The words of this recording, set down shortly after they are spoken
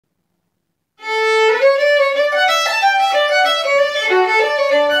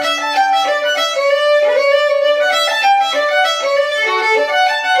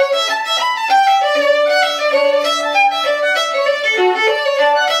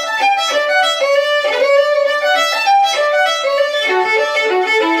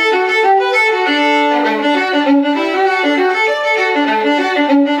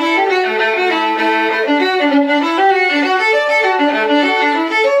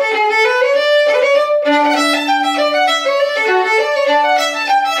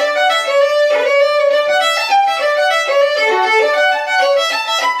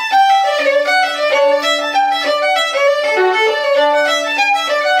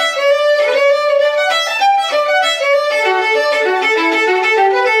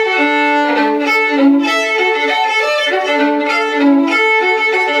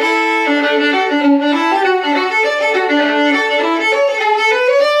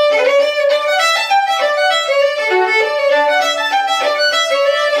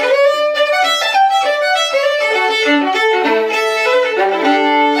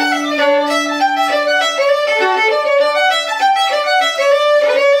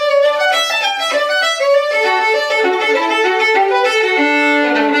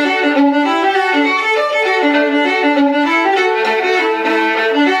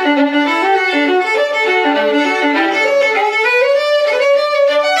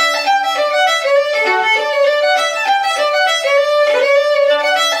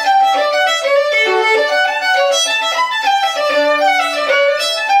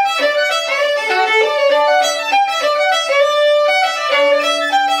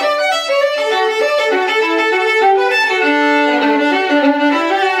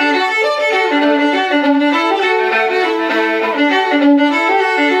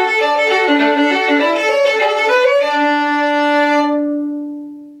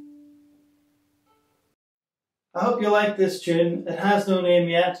I hope you like this tune. It has no name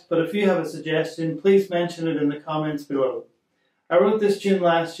yet, but if you have a suggestion, please mention it in the comments below. I wrote this tune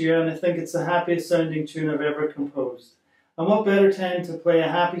last year and I think it's the happiest sounding tune I've ever composed. And what better time to play a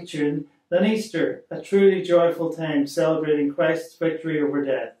happy tune than Easter, a truly joyful time celebrating Christ's victory over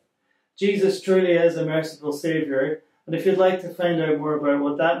death. Jesus truly is a merciful Saviour, and if you'd like to find out more about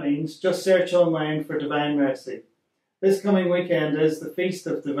what that means, just search online for Divine Mercy. This coming weekend is the Feast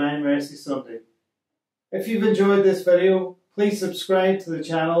of Divine Mercy Sunday. If you've enjoyed this video, please subscribe to the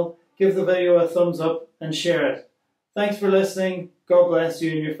channel, give the video a thumbs up and share it. Thanks for listening. God bless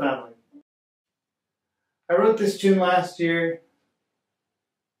you and your family. I wrote this tune last year.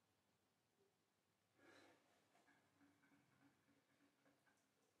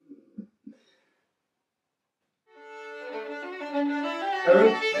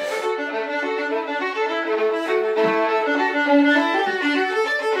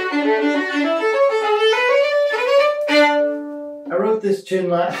 I wrote this tune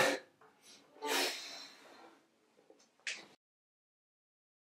last